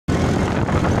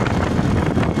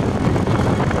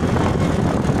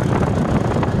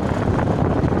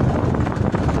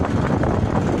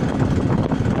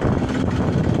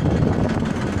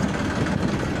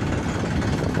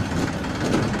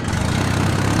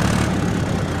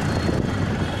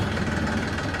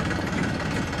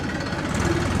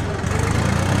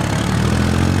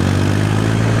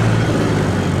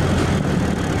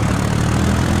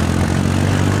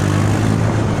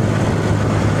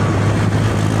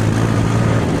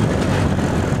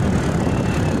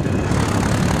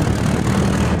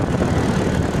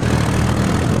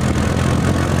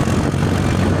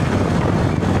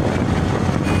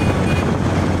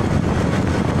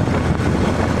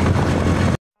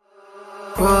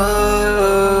Whoa,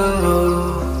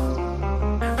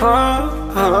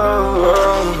 whoa,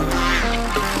 whoa.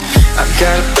 I've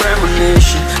got a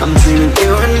premonition, I'm dreaming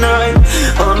you and I.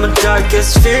 All my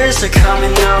darkest fears are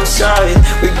coming outside.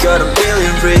 We got a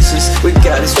billion races, we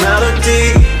got this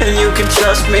melody. And you can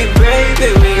trust me,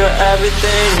 baby, we got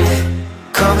everything.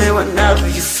 Call me whenever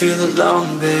you feel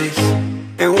alone, babe.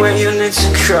 And when you need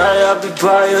to cry, I'll be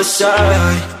by your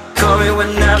side. Call me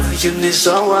whenever you need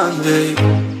someone, babe.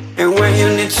 And when you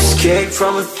need to escape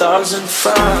from 1,000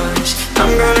 fires,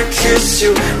 I'm gonna kiss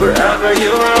you wherever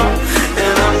you are.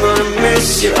 And I'm gonna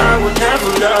miss you, I will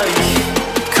never lie.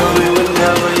 Call me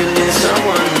whenever you need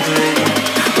someone, babe.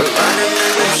 We're running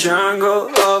in the jungle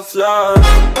of love.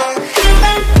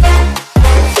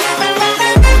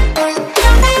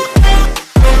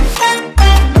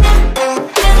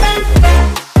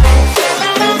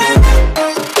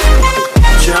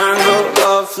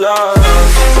 Love.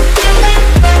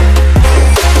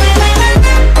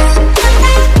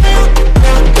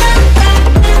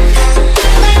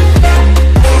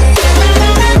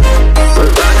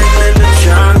 We're running in the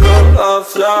jungle of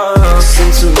love. Listen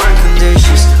to my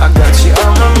conditions, I got you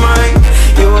on my mind.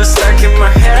 You were stuck in my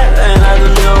head and I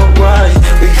don't know why.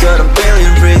 We got a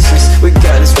billion races, we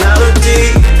got this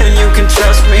melody. And you can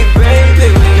trust me,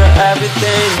 baby, we got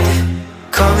everything.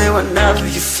 Call me whenever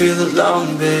you feel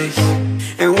alone, babe.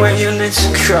 And when you need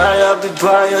to cry, I'll be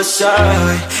by your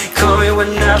side. Call me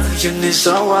whenever you need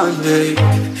someone, babe.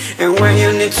 And when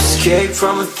you need to escape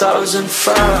from 1,000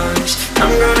 fires,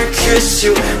 I'm gonna kiss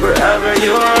you wherever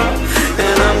you are.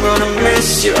 And I'm gonna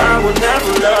miss you, I will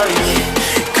never lie.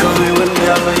 Call me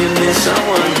whenever you need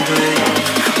someone, babe.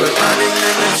 We're running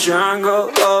in the jungle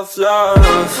of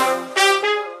love.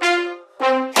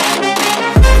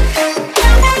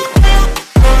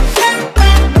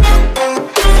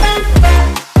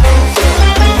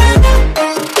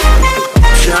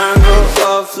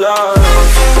 Love.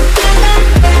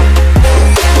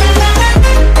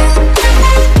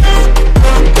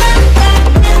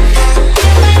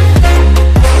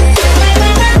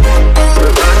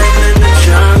 We're running in the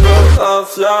jungle of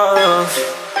love.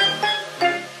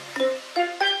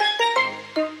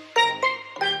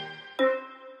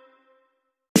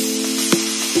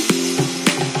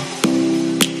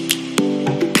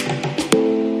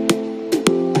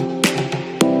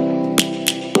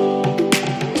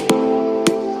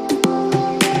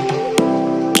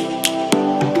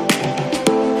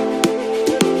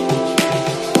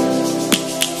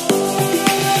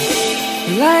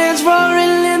 Lions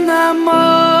roaring in the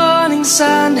morning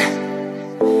sun,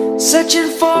 searching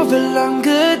for a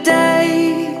longer day.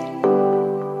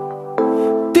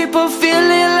 People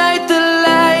feeling like the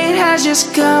light has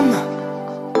just come.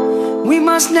 We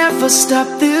must never stop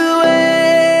the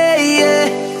way.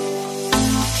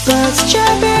 Birds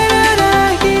chirping and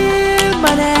I hear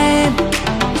my name,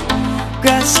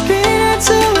 grasping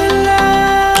into a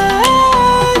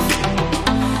life.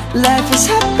 Life is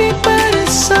happy but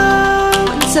it's so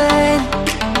insane.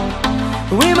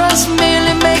 We must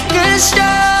merely make a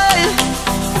start.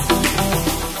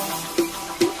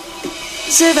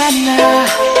 Savannah,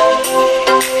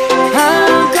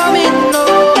 I'm coming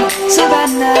home.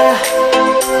 Savannah,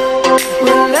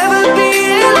 we'll never be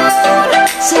alone.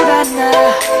 Savannah,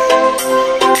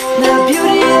 the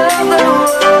beauty of the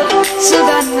world.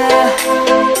 Savannah,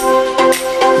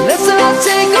 let's all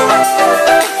take a walk.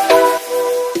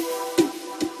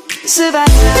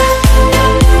 Savannah.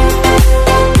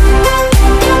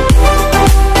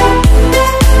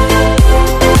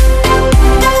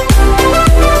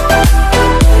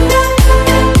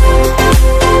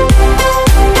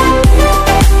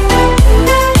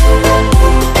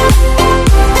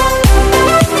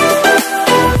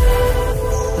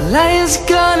 Lion's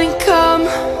gonna come.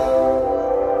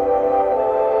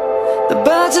 The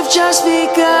birds have just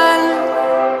begun.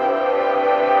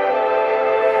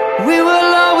 We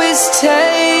will always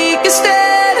take a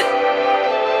stand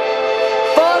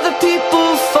for the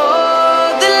people,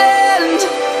 for the land.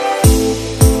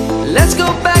 Let's go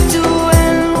back to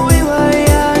when we were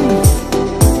young.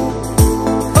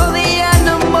 For the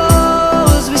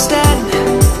animals we stand.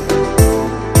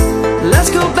 Let's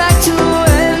go back to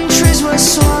when trees were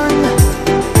swung,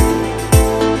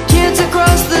 kids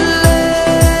across the land.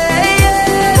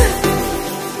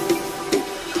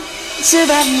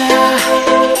 Savannah,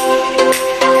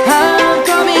 I'm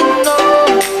coming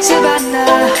home.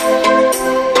 Savannah,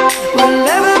 we'll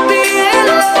never be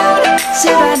alone.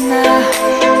 Savannah,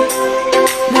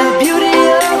 the beauty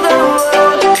of the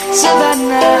world.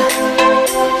 Savannah,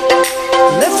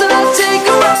 let's all take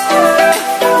a walk.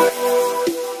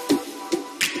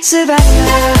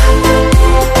 Savannah,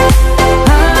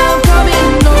 I'm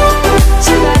coming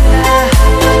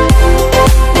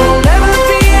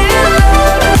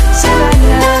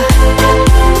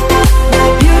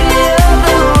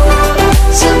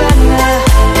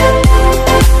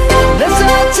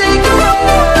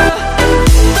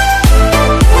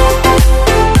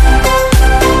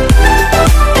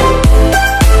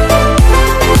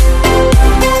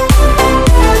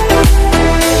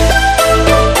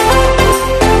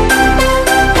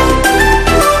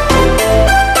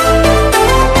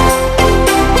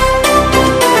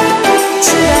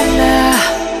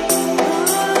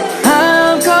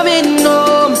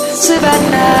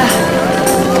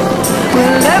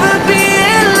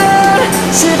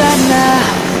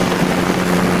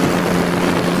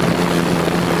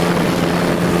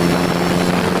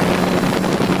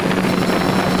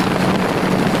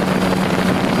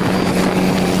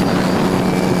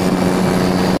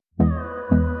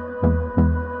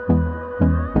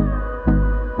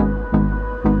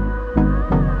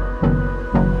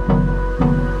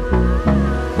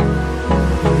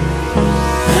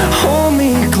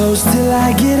close till I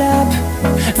get up.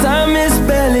 Time is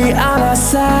barely on our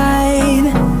side.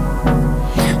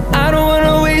 I don't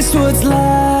wanna waste what's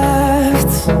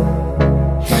left.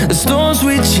 The storms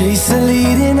we chase are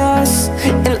leading us,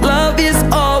 and love is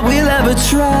all we'll ever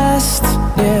trust.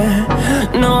 Yeah,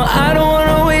 no, I don't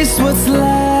wanna waste what's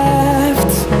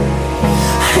left.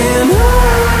 And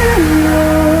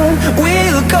on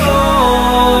we'll go,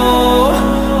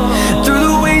 through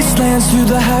the wastelands, through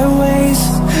the highways,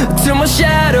 till my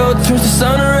shadow turns to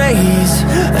sun rays.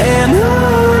 And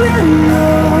on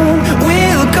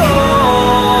we'll go,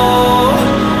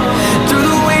 through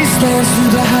the wastelands,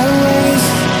 through the highways,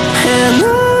 and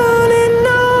on we'll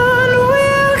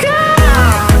go.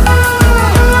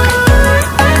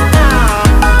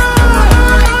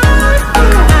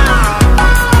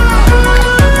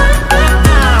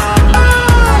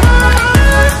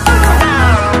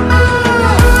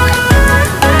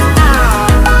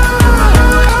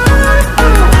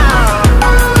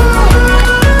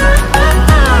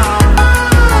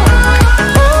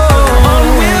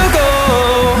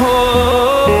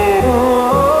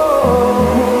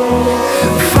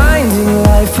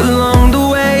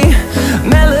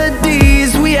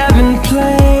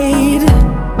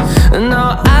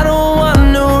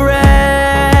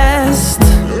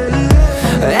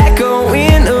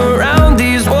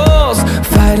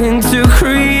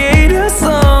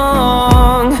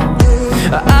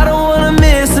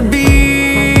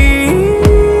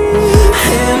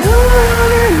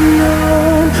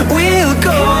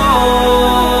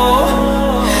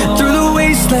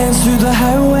 Through the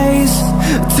highways,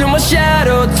 till my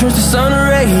shadow turns to sun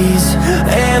rays.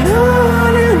 And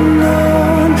on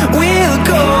we'll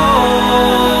go,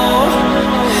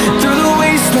 through the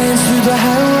wastelands, through the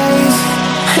highways,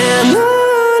 and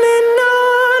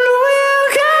on we'll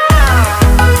go.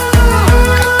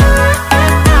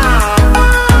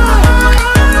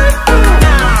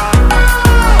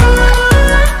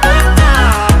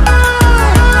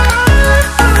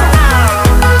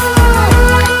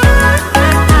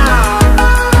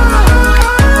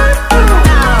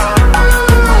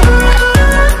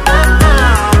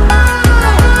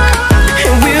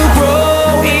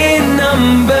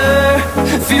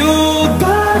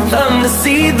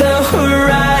 See the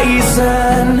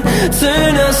horizon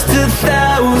turn us to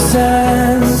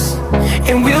thousands,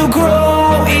 and we'll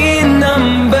grow in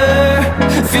number,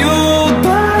 fueled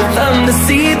by them to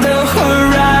see the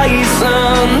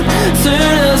horizon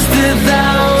turn us to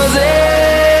thousands.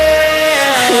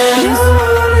 And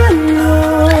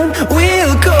on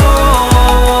we'll go,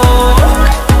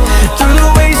 through the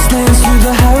wastelands, through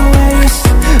the highways,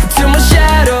 till my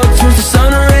shadow turns to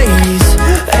sun rays.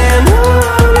 And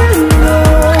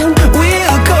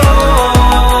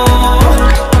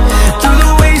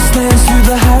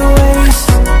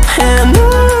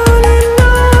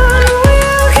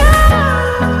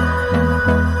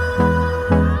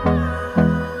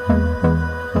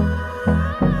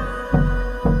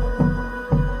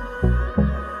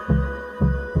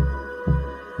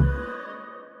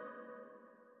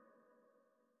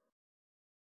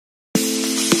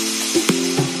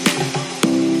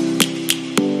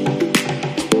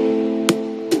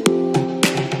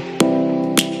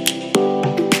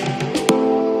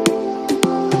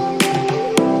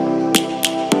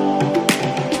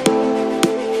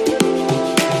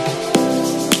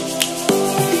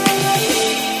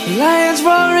lions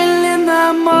roaring in the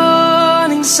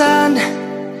morning sun,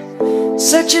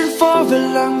 searching for a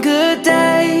longer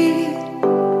day.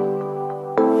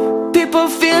 People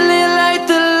feeling like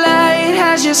the light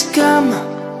has just come.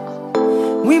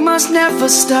 We must never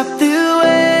stop the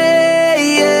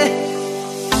way.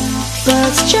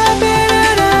 Birds chirping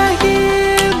and I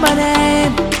hear my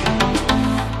name,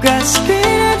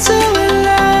 grasping into a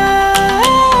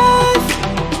life.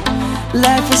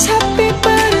 Life is happy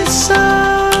but it's so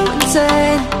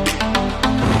insane.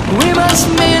 We must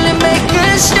merely make a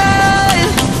start.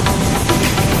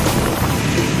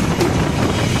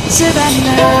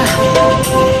 Savannah,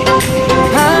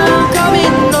 I'm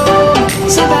coming home.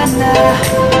 Savannah,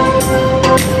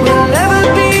 we'll never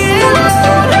be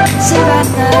alone.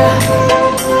 Savannah,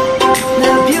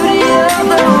 the beauty of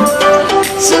the world.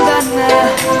 Savannah,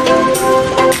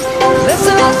 let's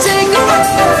all take a ride.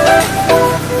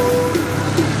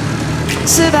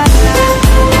 Savannah.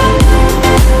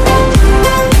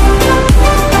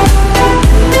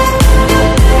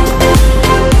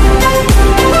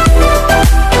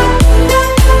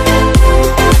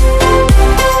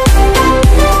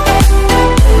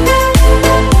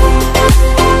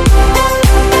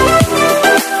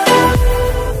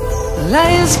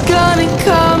 Lion's gonna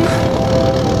come.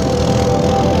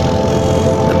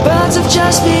 The birds have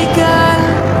just begun.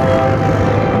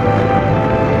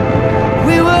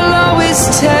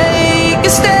 always take a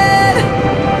stand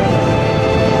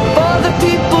for the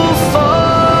people, for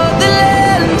the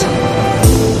land.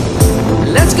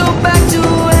 Let's go back to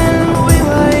when we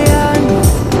were young.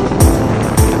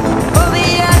 For the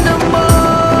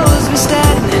animals we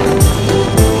stand.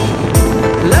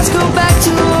 Let's go back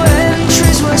to when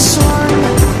trees were swung.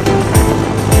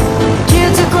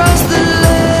 Kids across the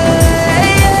land.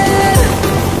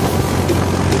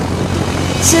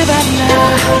 Savannah,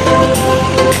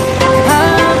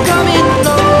 I'm coming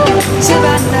home.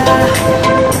 Savannah,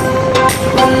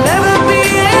 we'll never be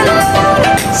alone.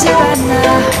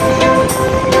 Savannah,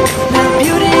 the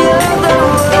beauty of the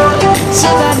world.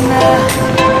 Savannah,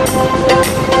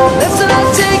 let's not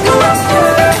take a walk.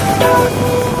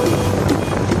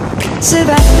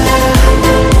 Savannah,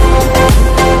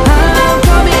 I'm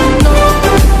coming home.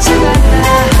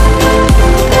 Savannah,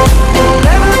 we'll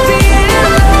never be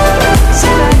alone.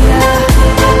 Savannah,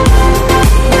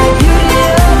 the beauty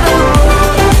of the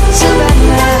world.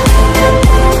 Savannah,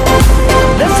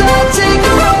 let's not take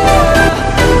a walk.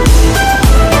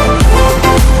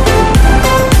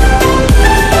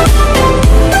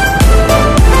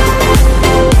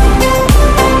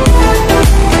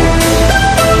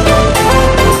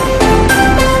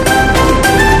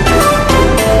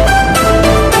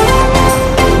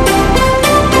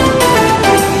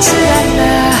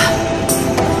 Savannah,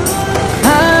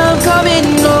 I'm coming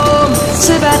home.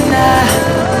 Savannah,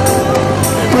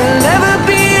 we'll never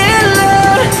be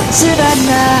alone.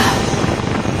 Savannah.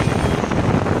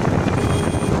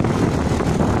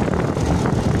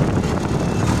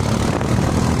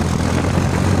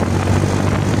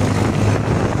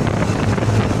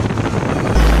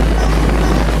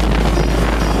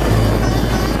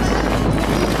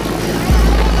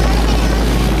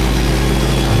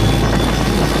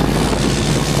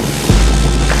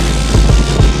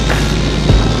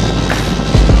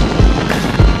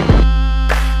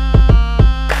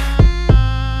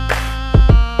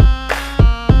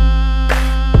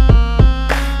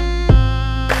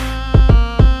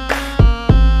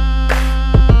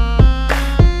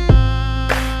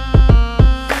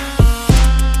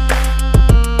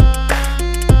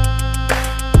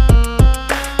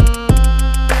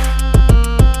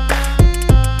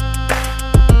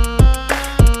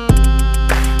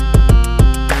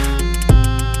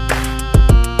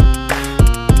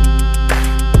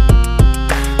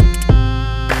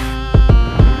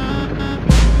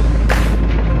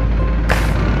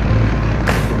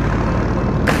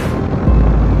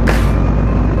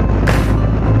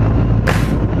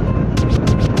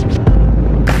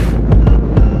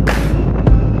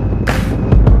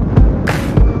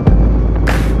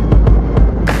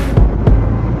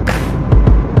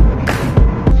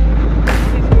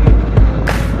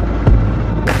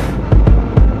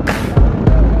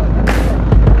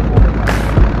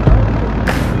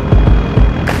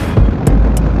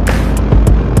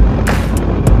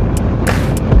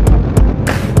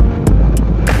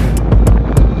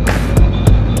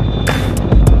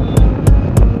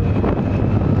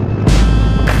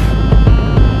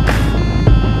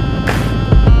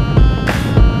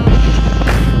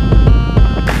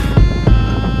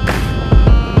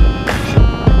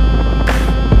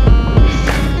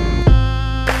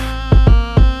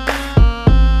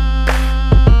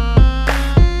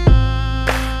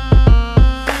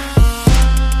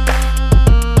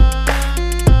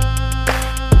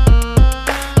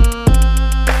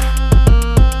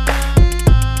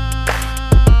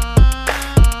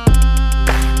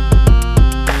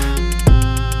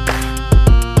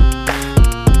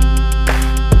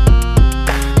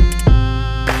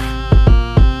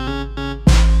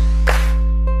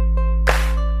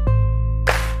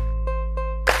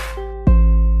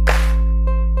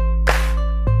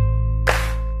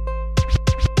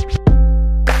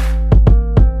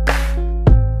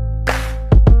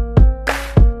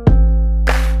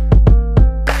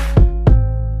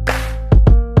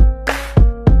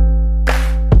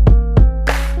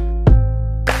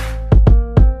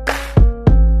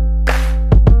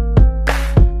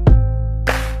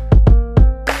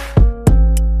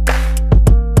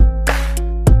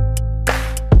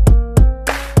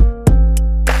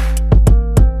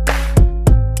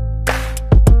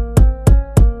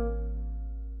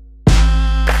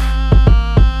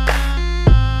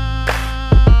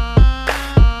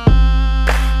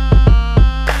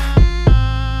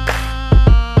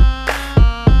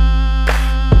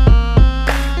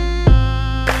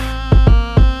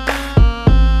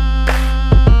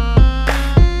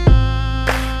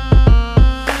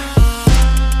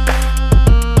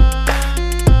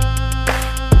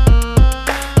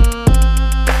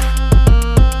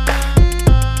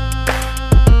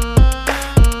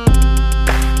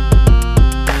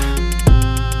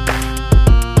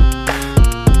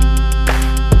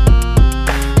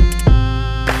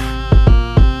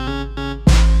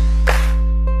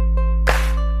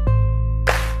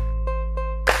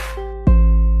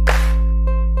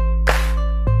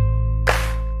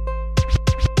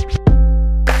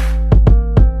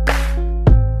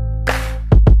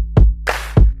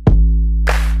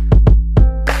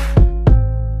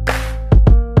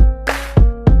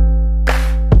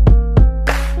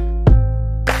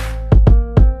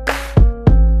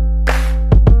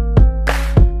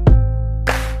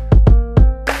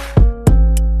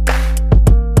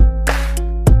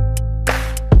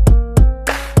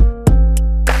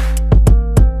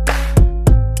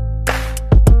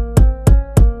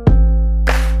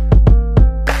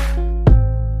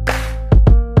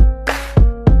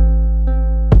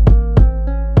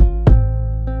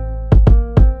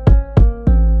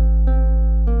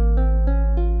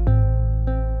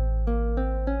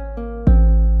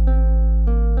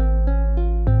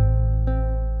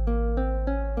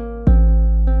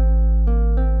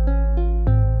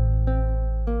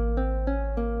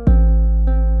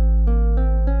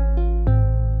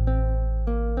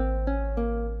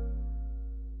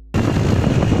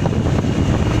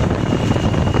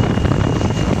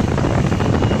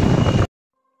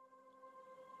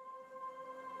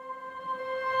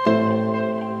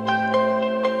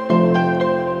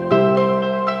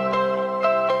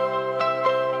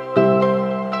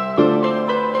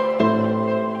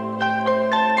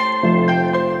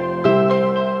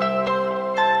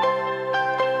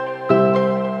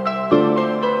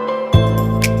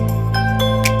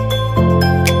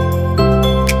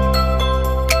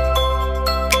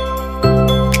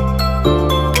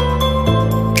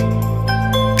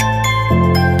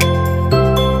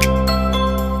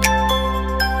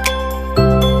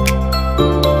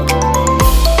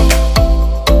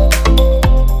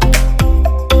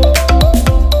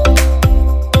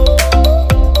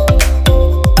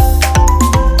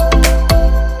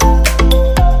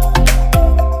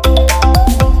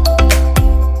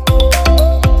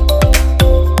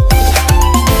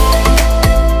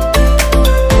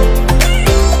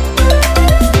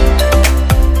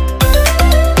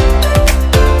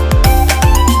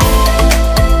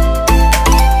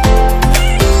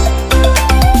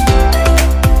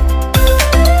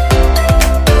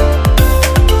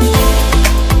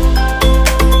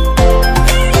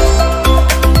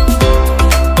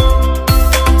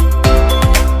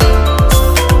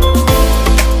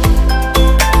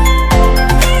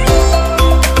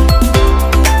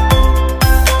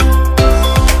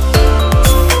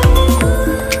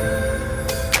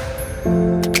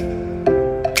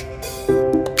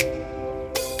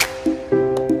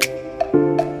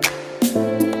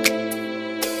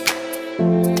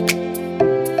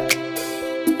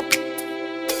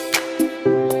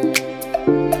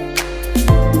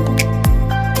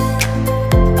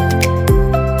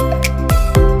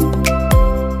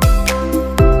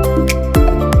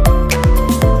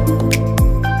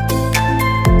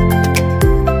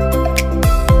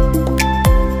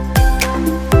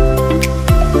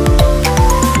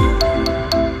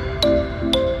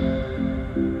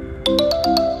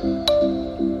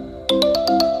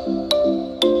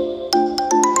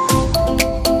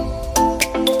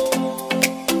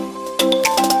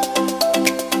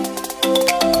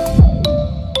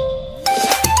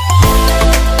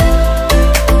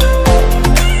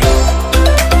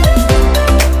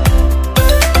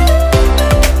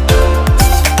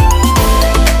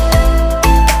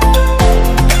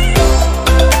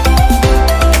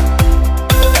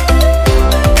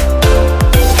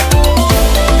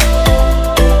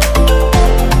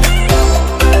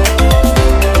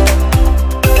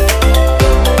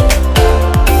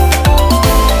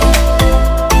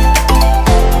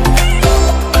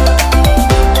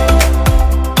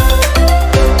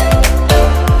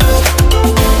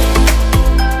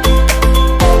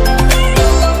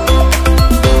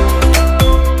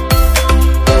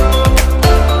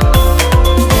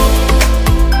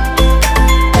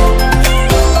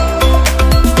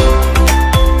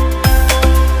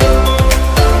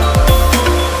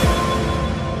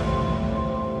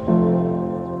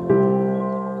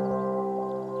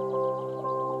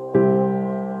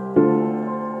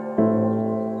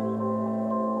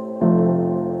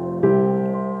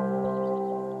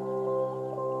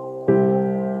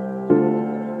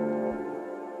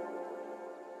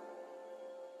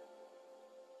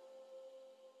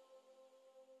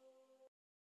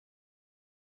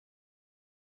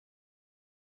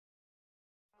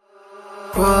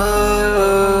 I've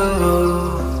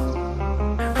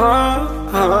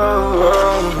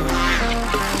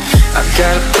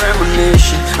got a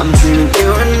premonition, I'm dreaming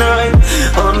you and I.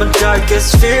 All my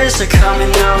darkest fears are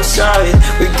coming outside.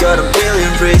 We got a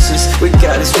billion races, we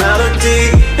got this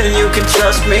melody. And you can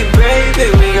trust me,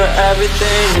 baby, we got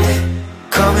everything.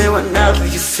 Call me whenever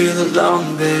you feel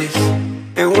alone, babe.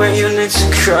 And when you need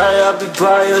to cry, I'll be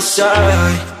by your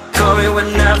side. Call me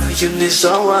whenever you need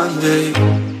someone, babe.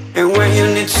 And when you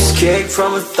need to escape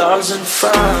from 1,000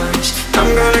 fires,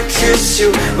 I'm gonna kiss you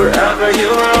wherever you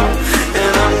are.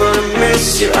 And I'm gonna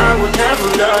miss you, I will never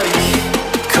lie.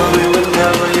 Call me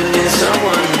whenever you need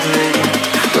someone, babe.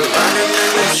 We're running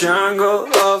in the jungle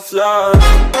of love.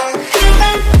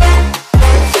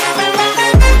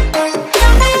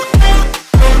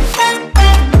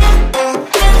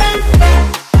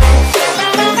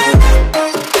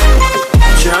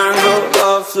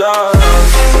 Love.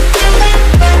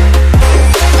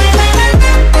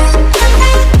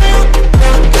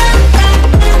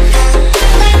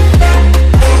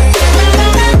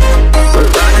 We're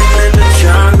running in the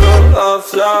jungle of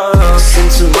love. Listen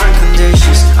to my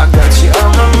conditions, I got you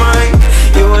on my mind.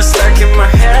 You were stuck in my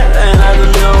head and I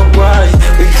don't know why.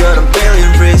 We got a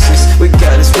billion races, we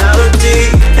got this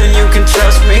melody. And you can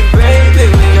trust me,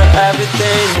 baby, we got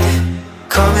everything.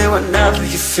 Call me whenever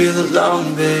you feel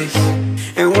alone, babe.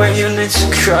 And when you need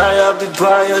to cry, I'll be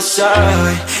by your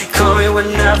side. Call me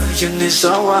whenever you need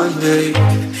someone, babe.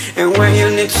 And when you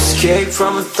need to escape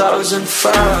from 1,000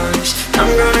 fires,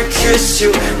 I'm gonna kiss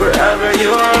you wherever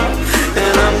you are.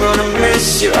 And I'm gonna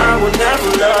miss you, I will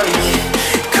never lie.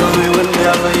 Call me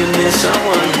whenever you need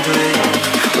someone, babe.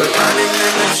 We're running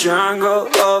in the jungle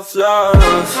of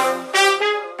love.